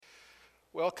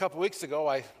Well, a couple weeks ago,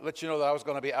 I let you know that I was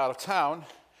going to be out of town,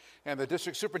 and the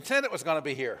district superintendent was going to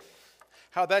be here.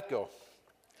 How'd that go?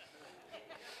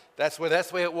 That's the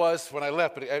way it was when I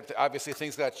left, but obviously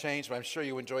things got changed, but I'm sure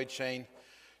you enjoyed Shane.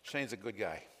 Shane's a good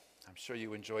guy. I'm sure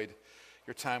you enjoyed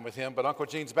your time with him, but Uncle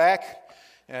Gene's back,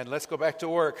 and let's go back to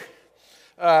work.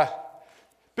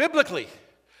 Biblically,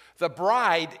 the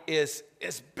bride is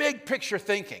big picture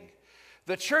thinking.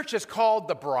 The church is called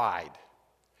the bride.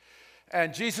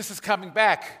 And Jesus is coming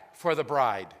back for the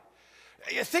bride.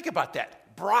 You think about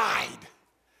that, bride.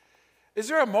 Is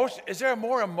there a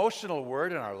more emotional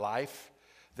word in our life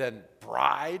than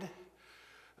bride?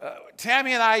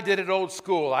 Tammy and I did it old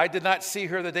school. I did not see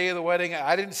her the day of the wedding.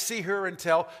 I didn't see her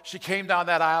until she came down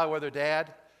that aisle with her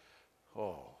dad.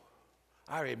 Oh,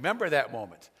 I remember that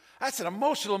moment. That's an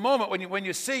emotional moment when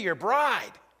you see your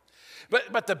bride.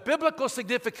 But the biblical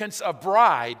significance of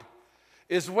bride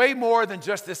is way more than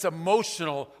just this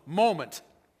emotional moment.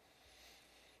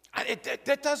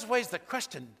 That does raise the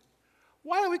question,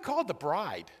 why are we called the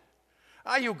bride?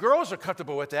 You girls are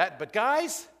comfortable with that, but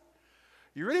guys,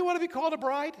 you really want to be called a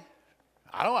bride?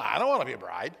 I don't want to be a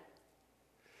bride.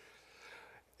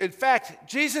 In fact,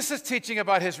 Jesus is teaching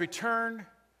about his return,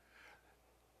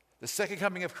 the second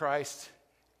coming of Christ,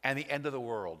 and the end of the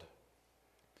world,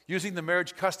 using the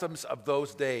marriage customs of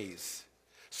those days.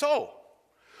 So,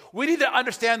 we need to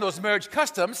understand those marriage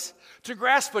customs to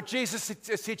grasp what Jesus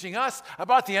is teaching us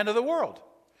about the end of the world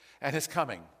and his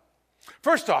coming.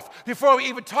 First off, before we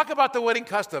even talk about the wedding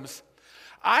customs,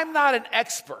 I'm not an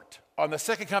expert on the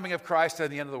second coming of Christ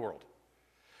and the end of the world.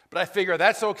 But I figure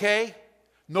that's okay.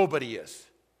 Nobody is.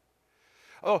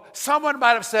 Oh, someone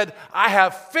might have said, I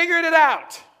have figured it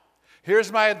out. Here's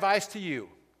my advice to you.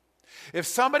 If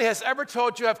somebody has ever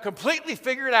told you I've completely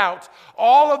figured out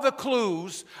all of the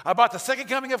clues about the second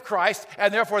coming of Christ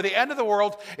and therefore the end of the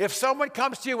world, if someone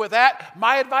comes to you with that,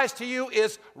 my advice to you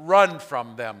is run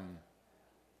from them.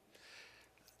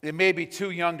 They may be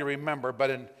too young to remember, but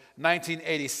in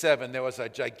 1987, there was a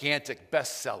gigantic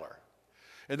bestseller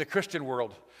in the Christian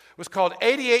world. It was called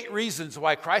 88 Reasons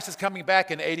Why Christ is Coming Back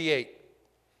in 88.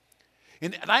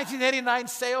 In 1989,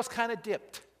 sales kind of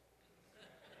dipped.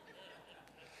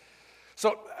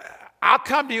 So I'll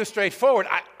come to you straightforward.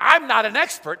 I'm not an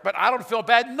expert, but I don't feel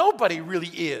bad. Nobody really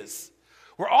is.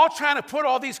 We're all trying to put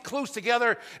all these clues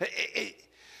together.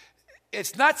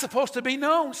 It's not supposed to be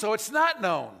known, so it's not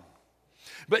known.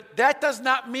 But that does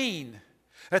not mean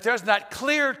that there's not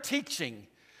clear teaching.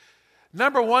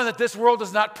 Number one, that this world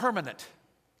is not permanent.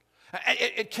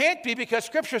 It can't be because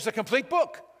Scripture is a complete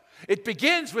book. It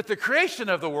begins with the creation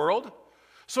of the world.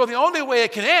 So the only way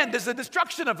it can end is the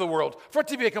destruction of the world for it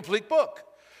to be a complete book.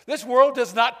 This world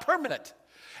is not permanent.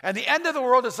 And the end of the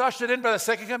world is ushered in by the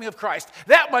second coming of Christ.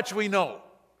 That much we know.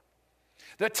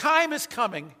 The time is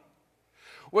coming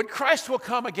when Christ will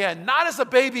come again, not as a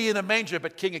baby in a manger,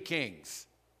 but King of Kings.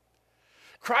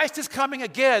 Christ is coming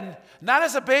again, not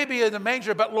as a baby in a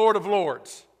manger, but Lord of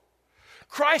Lords.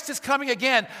 Christ is coming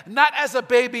again, not as a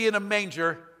baby in a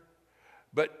manger,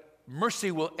 but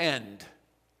mercy will end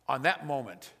on that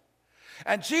moment.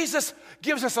 And Jesus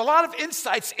gives us a lot of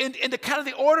insights into kind of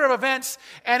the order of events,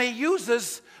 and he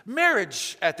uses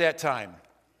marriage at that time.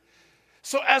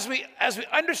 So as we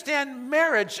understand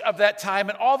marriage of that time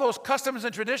and all those customs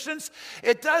and traditions,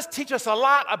 it does teach us a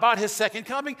lot about his second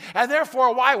coming, and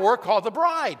therefore why we're called the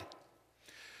bride.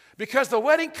 Because the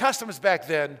wedding customs back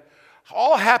then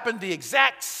all happened the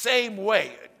exact same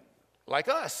way, like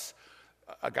us.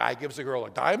 A guy gives a girl a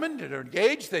diamond, and they're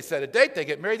engaged, they set a date, they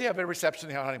get married, they have a reception,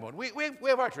 they have a honeymoon. We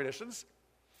have our traditions.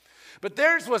 But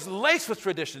theirs was laced with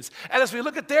traditions. And as we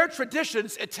look at their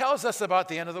traditions, it tells us about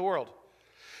the end of the world.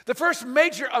 The first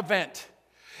major event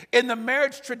in the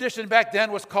marriage tradition back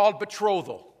then was called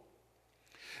betrothal.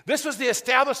 This was the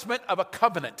establishment of a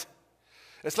covenant.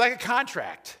 It's like a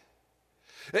contract.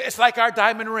 It's like our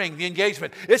diamond ring, the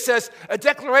engagement. It says a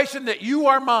declaration that you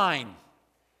are mine.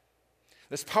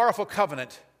 This powerful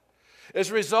covenant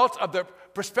is a result of the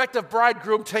prospective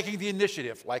bridegroom taking the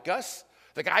initiative. Like us,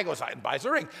 the guy goes out and buys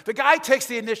a ring. The guy takes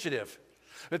the initiative.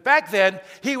 But back then,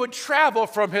 he would travel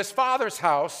from his father's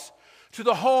house to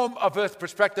the home of his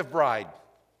prospective bride.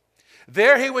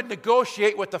 There he would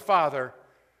negotiate with the father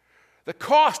the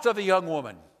cost of the young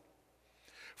woman.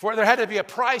 For there had to be a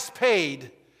price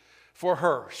paid for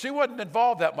her. She wasn't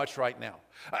involved that much right now.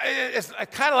 It's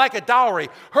kind of like a dowry.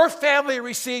 Her family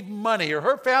received money, or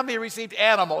her family received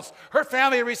animals. Her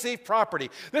family received property.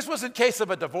 This was in case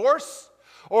of a divorce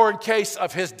or in case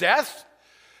of his death.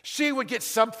 She would get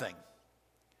something.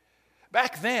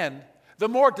 Back then, the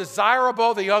more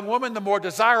desirable the young woman, the more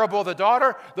desirable the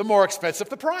daughter, the more expensive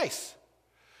the price.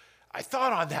 I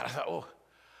thought on that. I thought,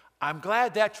 I'm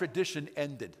glad that tradition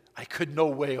ended. I could no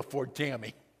way afford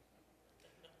Tammy.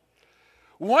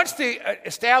 Once the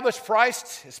established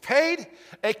price is paid,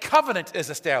 a covenant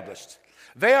is established.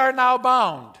 They are now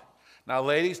bound. Now,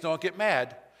 ladies, don't get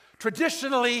mad.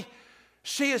 Traditionally,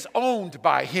 she is owned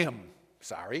by him.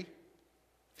 Sorry.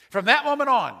 From that moment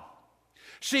on,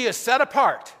 she is set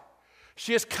apart.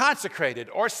 She is consecrated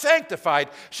or sanctified.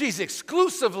 She's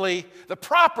exclusively the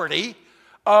property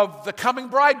of the coming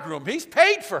bridegroom. He's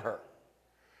paid for her.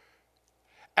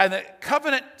 And the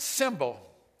covenant symbol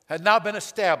had now been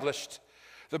established.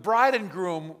 The bride and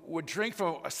groom would drink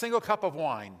from a single cup of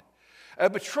wine. A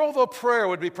betrothal prayer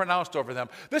would be pronounced over them.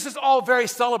 This is all very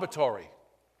celebratory.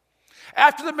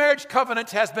 After the marriage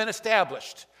covenant has been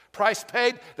established, price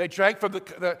paid, they drank from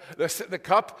the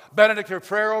cup, benedictory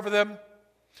prayer over them.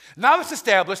 Now it's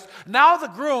established. Now the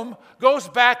groom goes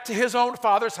back to his own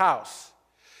father's house.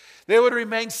 They would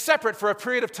remain separate for a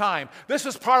period of time. This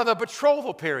was part of the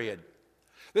betrothal period.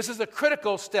 This is a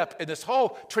critical step in this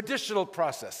whole traditional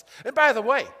process. And by the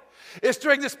way, it's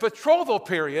during this betrothal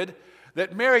period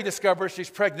that Mary discovers she's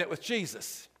pregnant with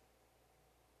Jesus.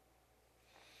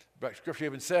 But Scripture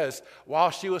even says,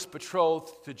 while she was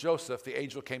betrothed to Joseph, the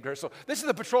angel came to her. So this is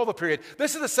the betrothal period.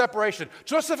 This is the separation.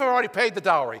 Joseph had already paid the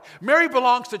dowry. Mary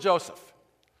belongs to Joseph.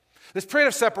 This period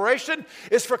of separation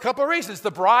is for a couple of reasons.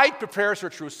 The bride prepares her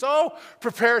trousseau,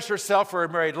 prepares herself for her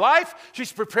married life.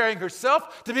 She's preparing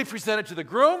herself to be presented to the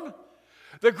groom.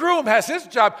 The groom has his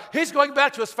job. He's going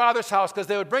back to his father's house because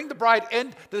they would bring the bride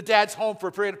into the dad's home for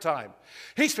a period of time.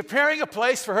 He's preparing a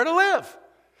place for her to live.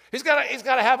 He's got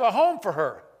to have a home for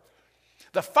her.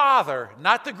 The father,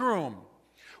 not the groom,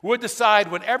 would decide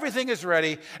when everything is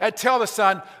ready and tell the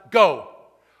son, go.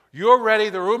 You're ready,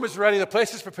 the room is ready, the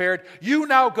place is prepared. You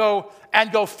now go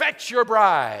and go fetch your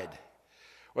bride.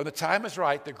 When the time is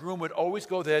right, the groom would always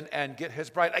go then and get his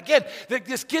bride. Again,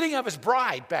 this getting of his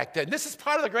bride back then, this is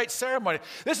part of the great ceremony.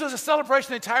 This was a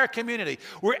celebration of the entire community.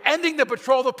 We're ending the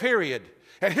betrothal period.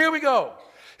 And here we go.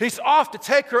 He's off to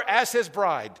take her as his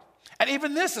bride. And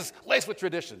even this is laced with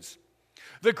traditions.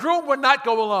 The groom would not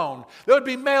go alone. There would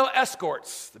be male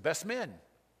escorts, the best men.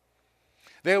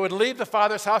 They would leave the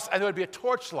father's house, and there would be a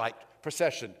torchlight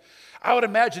procession. I would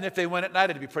imagine if they went at night,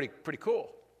 it'd be pretty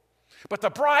cool. But the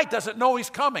bride doesn't know he's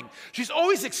coming. She's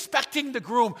always expecting the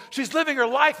groom. She's living her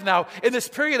life now in this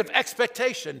period of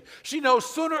expectation. She knows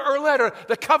sooner or later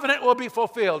the covenant will be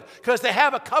fulfilled because they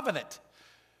have a covenant.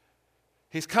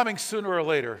 He's coming sooner or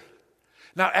later.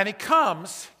 Now, and he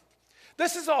comes.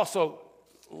 This is also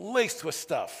laced with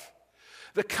stuff.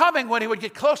 The coming, when he would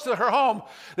get close to her home,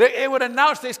 it would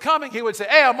announce that he's coming. He would say,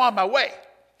 hey, I'm on my way.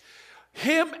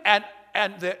 Him and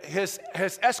his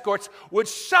escorts would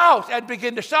shout and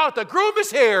begin to shout, the groom is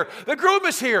here, the groom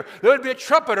is here. There would be a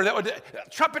trumpeter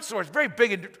trumpets were very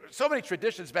big in so many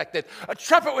traditions back then. A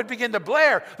trumpet would begin to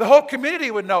blare. The whole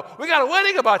community would know, we got a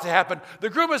wedding about to happen. The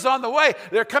groom is on the way.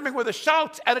 They're coming with a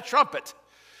shout and a trumpet.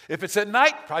 If it's at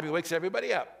night, probably wakes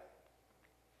everybody up.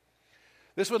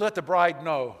 This would let the bride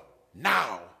know,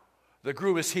 now the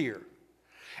groom is here.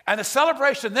 And the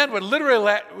celebration then would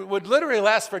literally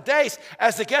last for days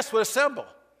as the guests would assemble.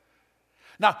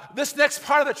 Now, this next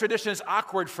part of the tradition is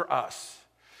awkward for us.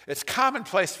 It's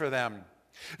commonplace for them.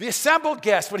 The assembled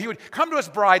guest, when he would come to his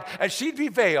bride and she'd be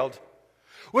veiled,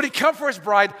 when he'd come for his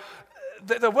bride,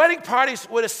 the wedding parties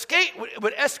would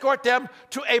escort them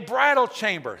to a bridal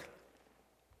chamber.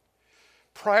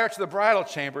 Prior to the bridal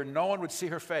chamber, no one would see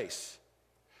her face.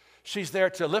 She's there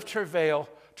to lift her veil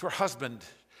to her husband.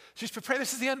 She's prepared.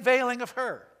 This is the unveiling of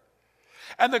her.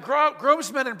 And the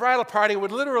groomsmen and bridal party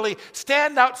would literally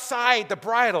stand outside the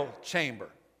bridal chamber.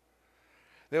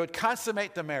 They would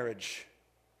consummate the marriage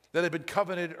that had been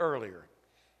covenanted earlier.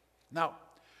 Now,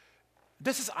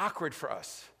 this is awkward for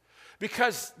us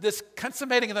because this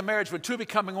consummating of the marriage when two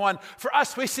becoming one, for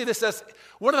us, we see this as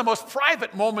one of the most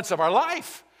private moments of our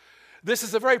life. This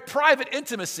is a very private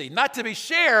intimacy, not to be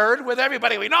shared with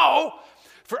everybody we know.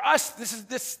 For us,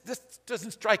 this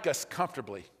doesn't strike us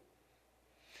comfortably.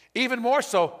 Even more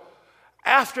so,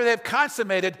 after they've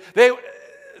consummated,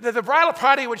 the bridal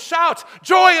party would shout,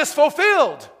 joy is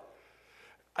fulfilled.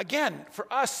 Again,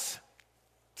 for us,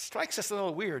 it strikes us a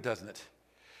little weird, doesn't it?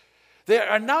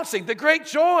 They're announcing the great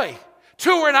joy. Two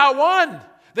are now one.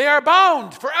 They are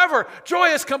bound forever. Joy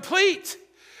is complete.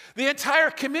 The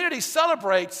entire community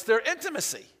celebrates their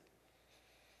intimacy.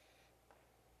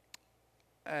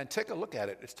 And take a look at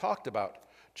it. It's talked about.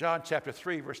 John chapter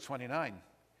 3, verse 29.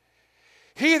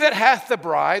 He that hath the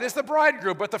bride is the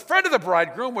bridegroom, but the friend of the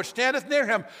bridegroom which standeth near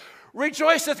him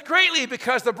rejoiceth greatly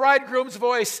because the bridegroom's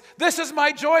voice, this is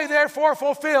my joy, therefore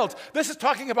fulfilled. This is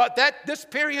talking about this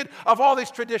period of all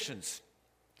these traditions.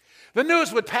 The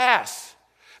news would pass.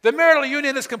 The marital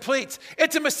union is complete.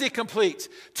 Intimacy complete.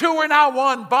 Two are now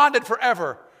one, bonded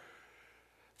forever.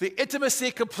 The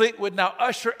intimacy complete would now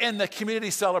usher in the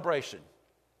community celebration.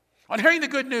 On hearing the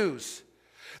good news,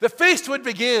 the feast would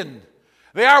begin.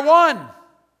 They are one.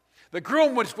 The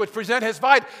groom would present his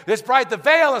bride. The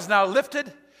veil is now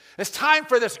lifted. It's time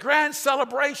for this grand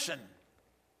celebration.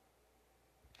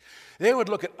 They would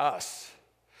look at us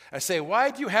and say, why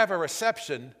do you have a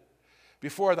reception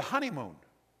before the honeymoon?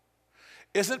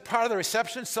 Isn't part of the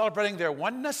reception celebrating their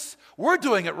oneness? We're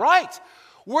doing it right.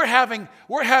 We're having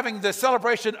the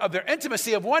celebration of their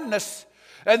intimacy of oneness,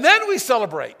 and then we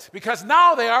celebrate because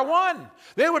now they are one.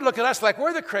 They would look at us like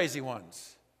we're the crazy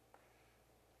ones.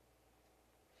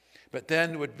 But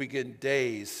then would begin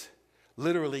days,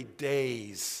 literally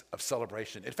days of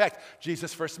celebration. In fact,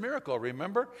 Jesus' first miracle,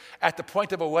 remember? At the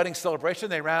point of a wedding celebration,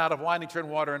 they ran out of wine and turned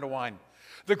water into wine.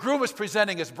 The groom is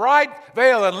presenting his bride,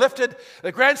 veil unlifted,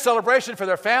 the grand celebration for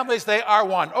their families. They are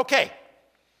one. Okay.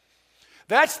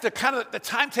 That's the kind of the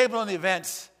timetable and the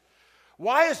events.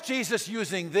 Why is Jesus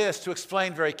using this to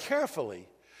explain very carefully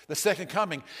the second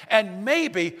coming? And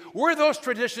maybe were those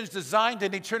traditions designed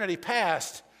in eternity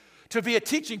past to be a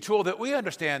teaching tool that we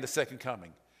understand the second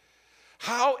coming?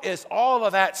 How is all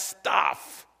of that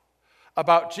stuff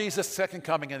about Jesus' second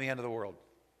coming and the end of the world?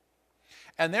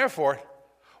 And therefore,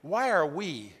 why are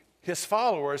we, his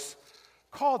followers,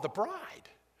 called the bride?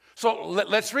 So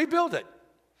let's rebuild it.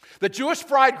 The Jewish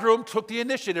bridegroom took the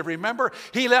initiative. Remember,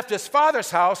 he left his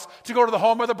father's house to go to the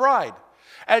home of the bride.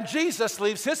 And Jesus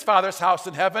leaves his father's house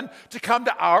in heaven to come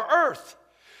to our earth.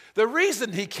 The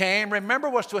reason he came, remember,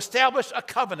 was to establish a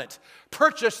covenant,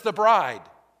 purchase the bride.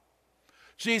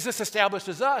 Jesus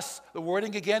establishes us. The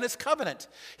wording again is covenant.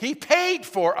 He paid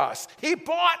for us. He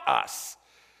bought us.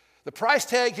 The price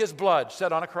tag, his blood,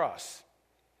 shed on a cross.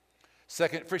 1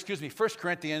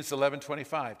 Corinthians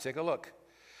 11:25. Take a look.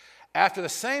 After the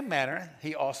same manner,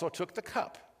 he also took the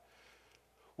cup.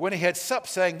 When he had supped,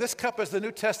 saying, this cup is the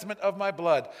New Testament of my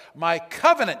blood. My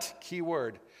covenant, key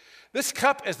word. This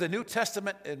cup is the New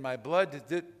Testament in my blood.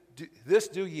 This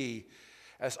do ye.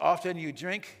 As often you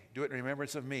drink, do it in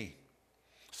remembrance of me.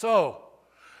 So,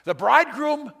 the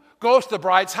bridegroom goes to the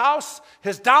bride's house.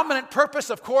 His dominant purpose,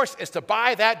 of course, is to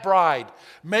buy that bride,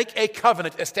 make a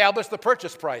covenant, establish the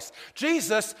purchase price.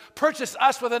 Jesus purchased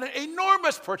us with an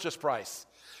enormous purchase price.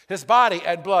 His body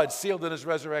and blood sealed in his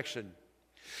resurrection.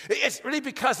 It's really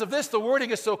because of this the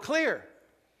wording is so clear.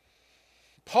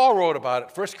 Paul wrote about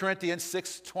it, 1 Corinthians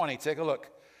 6:20. Take a look.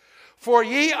 For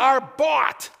ye are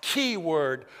bought, key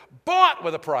word, bought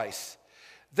with a price.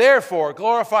 Therefore,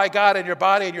 glorify God in your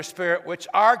body and your spirit, which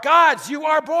are God's. You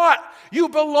are bought. You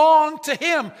belong to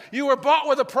him. You were bought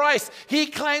with a price. He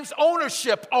claims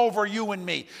ownership over you and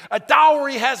me. A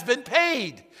dowry has been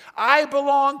paid. I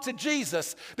belong to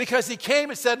Jesus because he came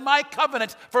and said, my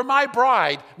covenant for my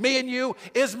bride, me and you,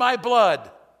 is my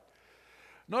blood.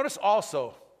 Notice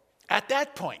also, at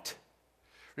that point,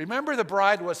 remember the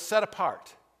bride was set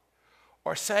apart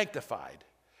or sanctified.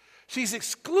 She's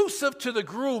exclusive to the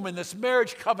groom in this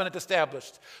marriage covenant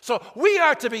established. So we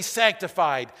are to be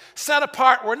sanctified, set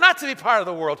apart. We're not to be part of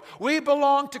the world. We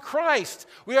belong to Christ.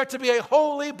 We are to be a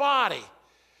holy body.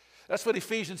 That's what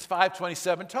Ephesians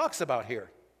 5:27 talks about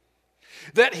here.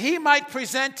 That he might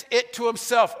present it to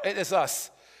himself, it is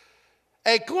us,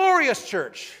 a glorious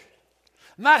church,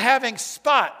 not having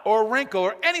spot or wrinkle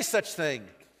or any such thing,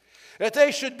 that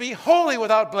they should be holy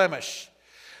without blemish.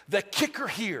 The kicker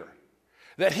here,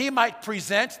 that he might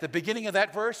present, the beginning of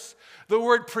that verse, the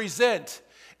word present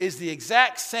is the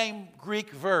exact same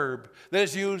Greek verb that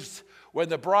is used when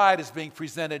the bride is being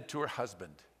presented to her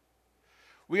husband.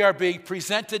 We are being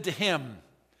presented to him.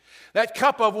 That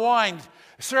cup of wine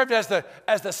served as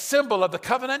the symbol of the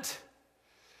covenant.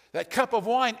 That cup of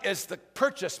wine is the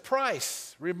purchase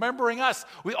price, remembering us.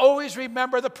 We always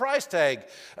remember the price tag.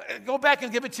 Go back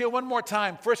and give it to you one more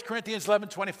time. 1 Corinthians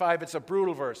 11:25, it's a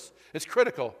brutal verse. It's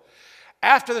critical.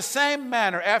 After the same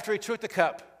manner, after he took the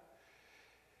cup,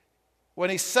 when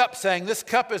he supped, saying, this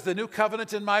cup is the new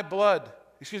covenant in my blood.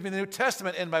 The New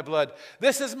Testament in my blood.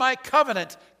 This is my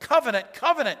covenant,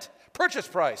 purchase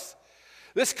price.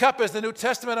 This cup is the New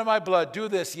Testament of my blood. Do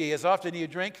this, ye, as often you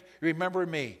drink, remember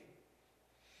me.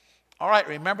 All right,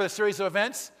 remember the series of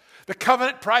events? The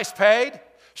covenant price paid.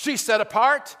 She's set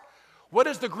apart. What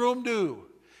does the groom do?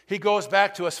 He goes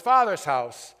back to his father's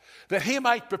house that he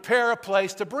might prepare a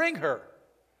place to bring her.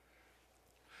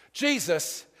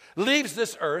 Jesus leaves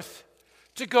this earth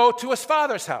to go to his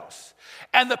father's house.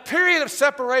 And the period of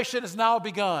separation has now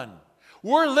begun.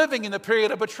 We're living in the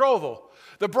period of betrothal.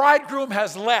 The bridegroom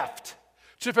has left.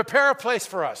 to prepare a place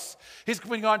for us. He's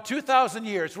been gone 2,000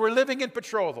 years. We're living in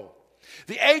betrothal.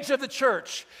 The age of the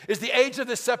church is the age of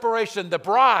this separation, the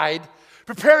bride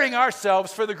preparing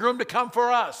ourselves for the groom to come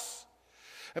for us.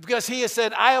 Because he has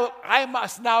said, I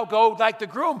must now go like the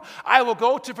groom. I will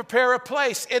go to prepare a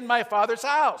place in my Father's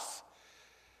house.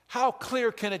 How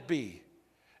clear can it be?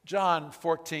 John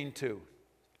 14:2.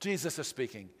 Jesus is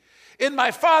speaking. In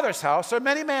my Father's house are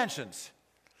many mansions.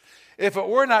 If it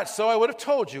were not so, I would have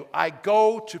told you, I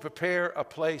go to prepare a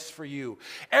place for you.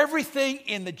 Everything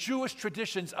in the Jewish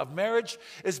traditions of marriage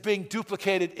is being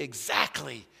duplicated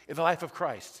exactly in the life of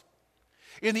Christ.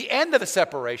 In the end of the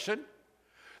separation,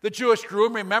 the Jewish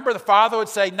groom, remember, the father would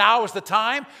say, now is the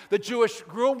time. The Jewish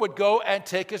groom would go and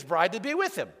take his bride to be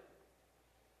with him.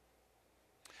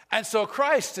 And so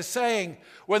Christ is saying,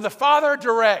 when the Father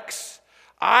directs,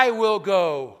 I will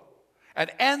go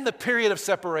and end the period of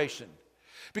separation.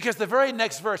 Because the very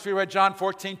next verse, we read John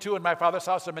 14:2, in my Father's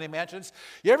house are many mansions.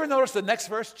 You ever notice the next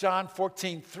verse, John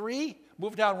 14:3?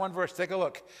 Move down one verse, take a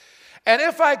look. And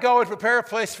if I go and prepare a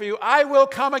place for you, I will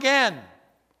come again.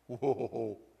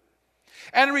 Whoa.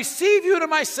 And receive you to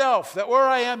myself, that where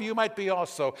I am, you might be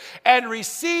also. And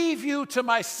receive you to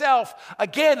myself,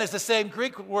 again, is the same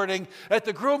Greek wording that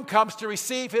the groom comes to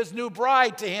receive his new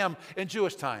bride to him in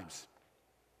Jewish times.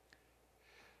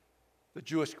 The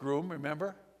Jewish groom,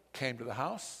 remember, came to the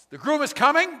house. The groom is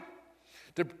coming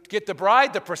to get the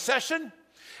bride, the procession,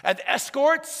 and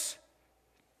escorts.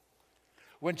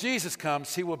 When Jesus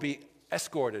comes, he will be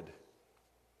escorted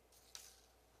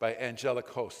by angelic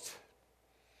hosts.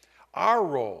 Our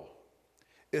role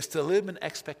is to live in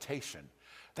expectation.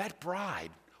 That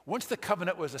bride, once the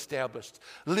covenant was established,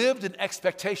 lived in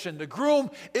expectation. The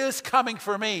groom is coming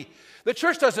for me. The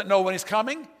church doesn't know when he's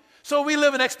coming, so we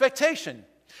live in expectation.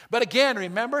 But again,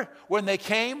 remember, when they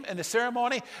came in the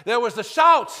ceremony, there was the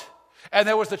shout and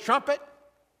there was the trumpet.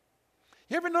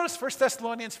 You ever notice 1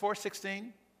 Thessalonians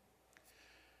 4:16?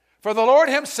 For the Lord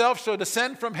himself shall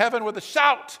descend from heaven with a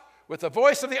shout, with the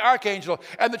voice of the archangel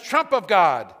and the trump of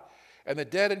God, and the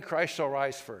dead in Christ shall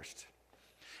rise first.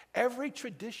 Every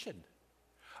tradition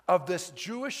of this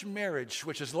Jewish marriage,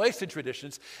 which is laced in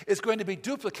traditions, is going to be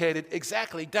duplicated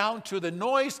exactly down to the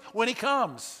noise when he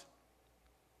comes.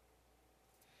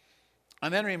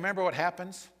 And then remember what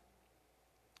happens?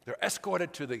 They're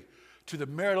escorted to the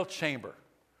marital chamber.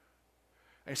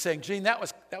 And you're saying, Gene, that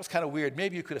was kind of weird.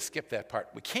 Maybe you could have skipped that part.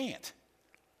 We can't.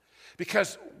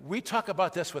 Because we talk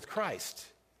about this with Christ.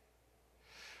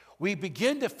 We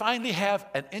begin to finally have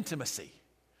an intimacy.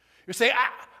 You say,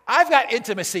 I've got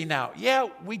intimacy now. Yeah,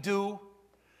 we do,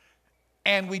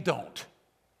 and we don't.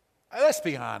 Let's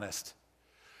be honest.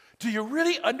 Do you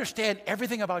really understand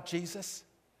everything about Jesus?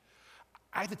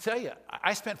 I have to tell you,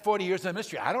 I spent 40 years in the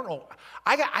ministry. I don't know.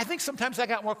 I think sometimes I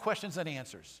got more questions than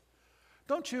answers.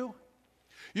 Don't you?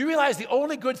 You realize the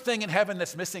only good thing in heaven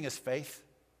that's missing is faith?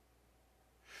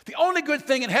 The only good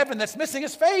thing in heaven that's missing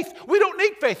is faith. We don't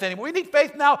need faith anymore. We need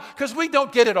faith now because we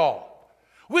don't get it all.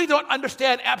 We don't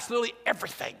understand absolutely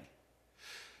everything.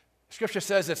 Scripture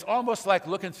says it's almost like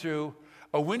looking through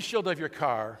a windshield of your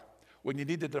car when you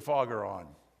need the defogger on.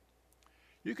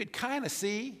 You could kind of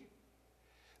see,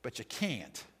 but you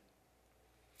can't.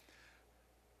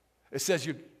 It says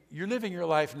you're living your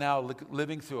life now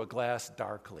living through a glass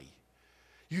darkly.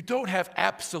 You don't have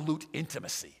absolute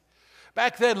intimacy.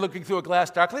 Back then, looking through a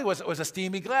glass darkly was a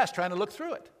steamy glass, trying to look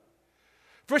through it.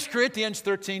 1 Corinthians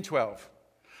 13:12.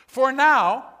 For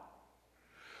now,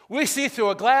 we see through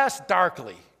a glass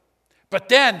darkly, but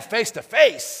then face to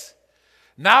face.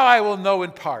 Now I will know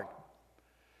in part,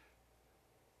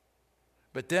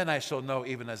 but then I shall know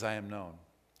even as I am known.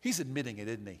 He's admitting it,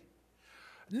 isn't he?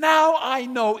 Now I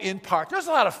know in part. There's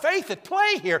a lot of faith at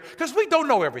play here because we don't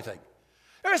know everything.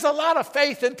 There's a lot of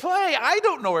faith in play. I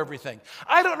don't know everything.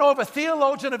 I don't know of a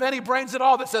theologian of any brains at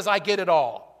all that says I get it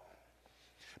all.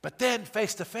 But then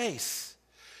face to face,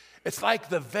 it's like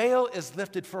the veil is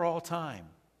lifted for all time.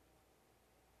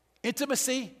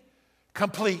 Intimacy,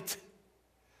 complete.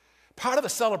 Part of the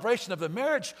celebration of the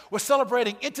marriage was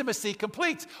celebrating intimacy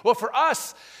complete. Well, for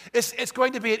us, it's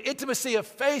going to be an intimacy of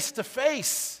face to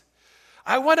face.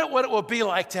 I wonder what it will be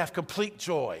like to have complete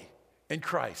joy in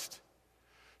Christ.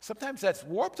 Sometimes that's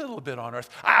warped a little bit on earth.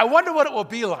 I wonder what it will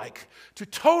be like to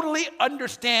totally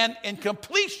understand in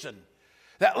completion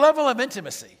that level of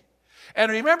intimacy.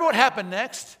 And remember what happened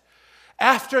next?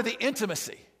 After the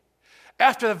intimacy,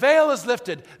 after the veil is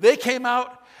lifted, they came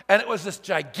out and it was this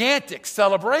gigantic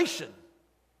celebration,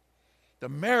 the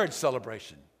marriage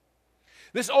celebration.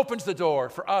 This opens the door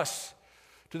for us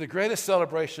to the greatest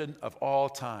celebration of all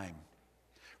time.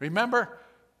 Remember,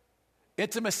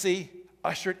 intimacy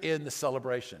ushered in the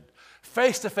celebration.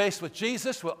 Face to face with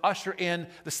Jesus will usher in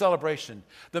the celebration,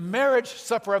 the marriage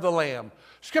supper of the Lamb.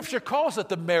 Scripture calls it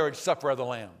the marriage supper of the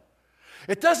Lamb.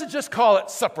 It doesn't just call it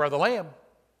supper of the Lamb.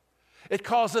 It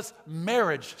calls it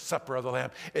marriage supper of the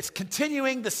Lamb. It's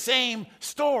continuing the same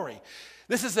story.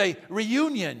 This is a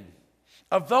reunion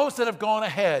of those that have gone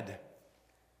ahead.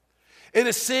 It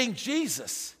is seeing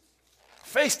Jesus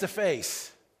face to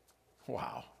face.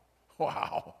 Wow.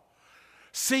 Wow.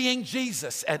 Seeing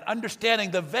Jesus and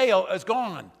understanding the veil is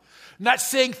gone. Not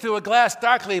seeing through a glass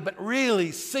darkly, but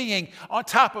really seeing on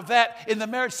top of that in the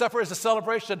marriage supper is a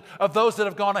celebration of those that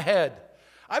have gone ahead.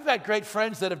 I've got great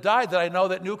friends that have died that I know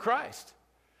that knew Christ.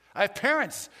 I have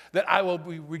parents that I will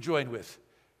be rejoined with.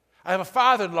 I have a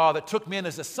father-in-law that took me in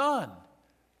as a son.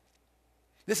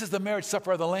 This is the marriage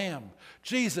supper of the Lamb.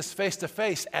 Jesus face to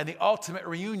face and the ultimate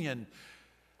reunion.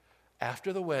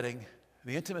 After the wedding,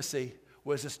 the intimacy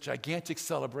was this gigantic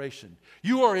celebration.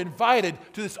 You are invited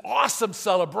to this awesome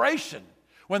celebration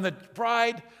when the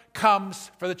bride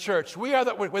comes for the church. When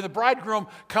the bridegroom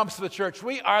comes to the church,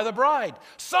 we are the bride.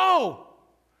 So,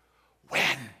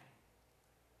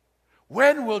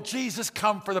 when will Jesus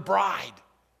come for the bride?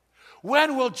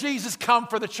 When will Jesus come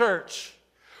for the church?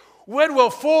 When will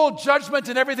full judgment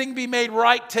and everything be made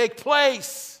right take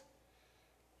place?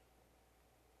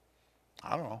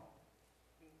 I don't know.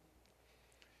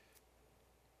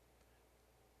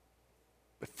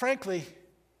 But frankly,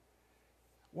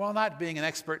 while not being an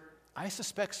expert, I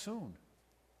suspect soon.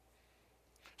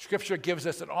 Scripture gives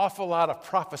us an awful lot of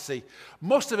prophecy,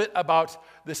 most of it about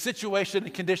the situation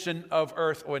and condition of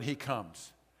earth when he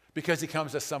comes, because he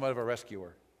comes as somewhat of a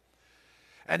rescuer.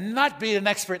 And not being an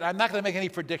expert, I'm not going to make any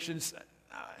predictions.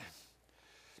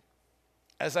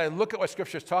 As I look at what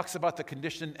Scripture talks about the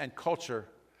condition and culture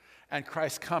and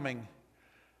Christ's coming,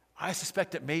 I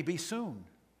suspect it may be soon.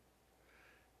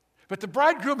 But the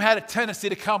bridegroom had a tendency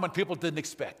to come when people didn't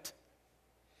expect.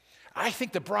 I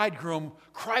think the bridegroom,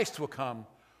 Christ, will come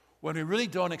when we really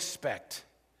don't expect.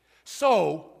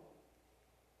 So,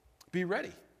 be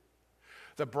ready.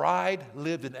 The bride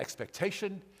lived in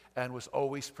expectation and was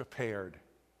always prepared.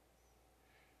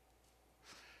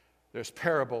 There's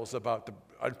parables about the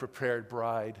unprepared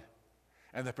bride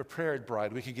and the prepared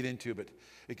bride we can get into, but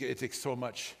it takes so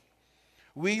much.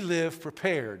 We live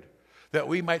prepared that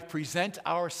we might present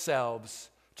ourselves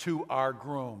to our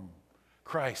groom,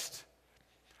 Christ.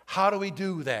 How do we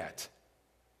do that?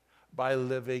 By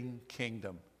living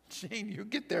kingdom. Gene, you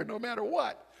get there no matter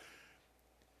what.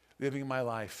 Living my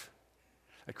life.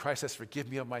 That Christ has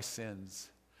forgiven me of my sins.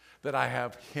 That I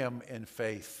have him in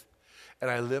faith. And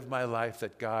I live my life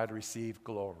that God receive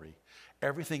glory.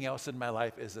 Everything else in my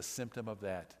life is a symptom of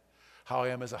that. How I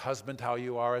am as a husband, how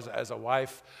you are as a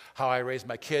wife, how I raise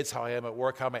my kids, how I am at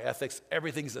work, how my ethics,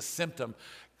 everything's a symptom.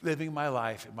 Living my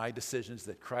life and my decisions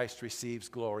that Christ receives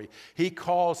glory. He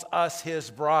calls us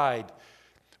his bride.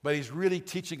 But he's really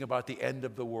teaching about the end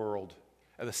of the world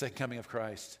and the second coming of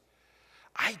Christ.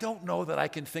 I don't know that I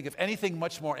can think of anything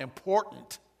much more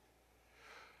important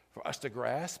for us to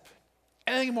grasp,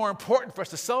 anything more important for us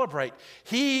to celebrate.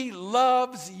 He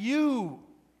loves you.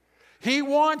 He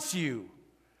wants you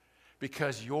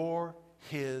because you're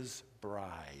his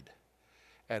bride.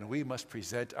 And we must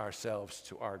present ourselves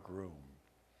to our groom.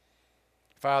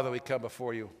 Father, we come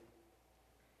before you,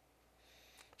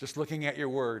 just looking at your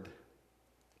word.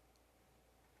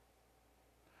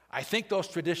 I think those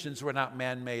traditions were not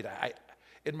man-made.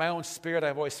 In my own spirit,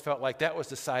 I've always felt like that was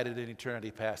decided in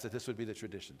eternity past, that this would be the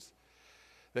traditions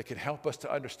that can help us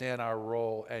to understand our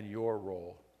role and your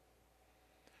role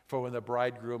for when the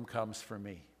bridegroom comes for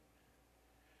me.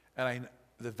 And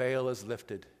the veil is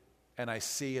lifted, and I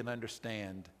see and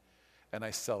understand, and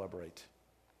I celebrate.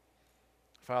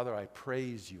 Father, I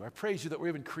praise you. I praise you that we're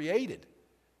even created.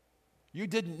 You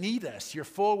didn't need us. You're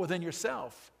full within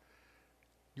yourself.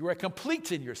 You are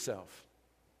complete in yourself.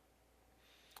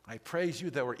 I praise you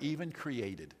that we're even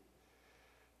created.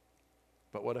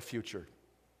 But what a future.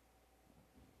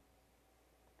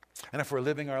 And if we're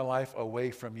living our life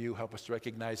away from you, help us to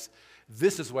recognize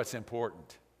this is what's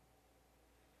important.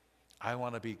 I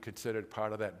want to be considered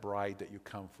part of that bride that you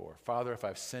come for. Father, if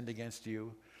I've sinned against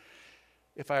you,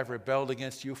 if I've rebelled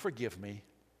against you, forgive me.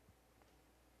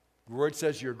 The word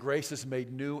says your grace is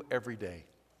made new every day.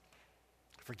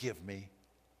 Forgive me,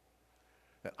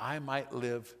 that I might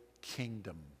live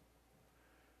kingdom.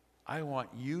 I want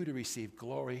you to receive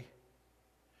glory,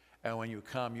 and when you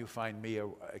come, you find me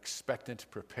an expectant,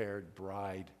 prepared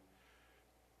bride.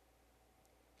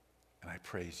 And I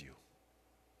praise you.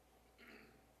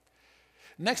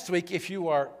 Next week, if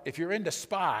you're into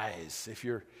spies, if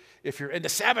you're into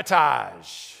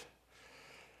sabotage,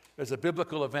 there's a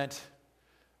biblical event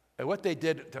And what they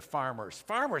did to farmers.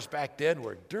 Farmers back then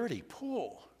were dirty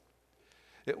pool.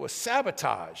 It was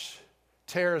sabotage,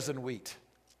 tares in wheat.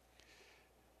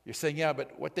 You're saying, yeah,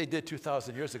 but what they did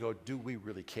 2,000 years ago, do we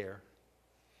really care?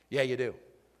 Yeah, you do.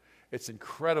 It's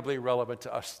incredibly relevant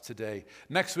to us today.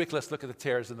 Next week, let's look at the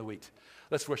tares in the wheat.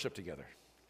 Let's worship together.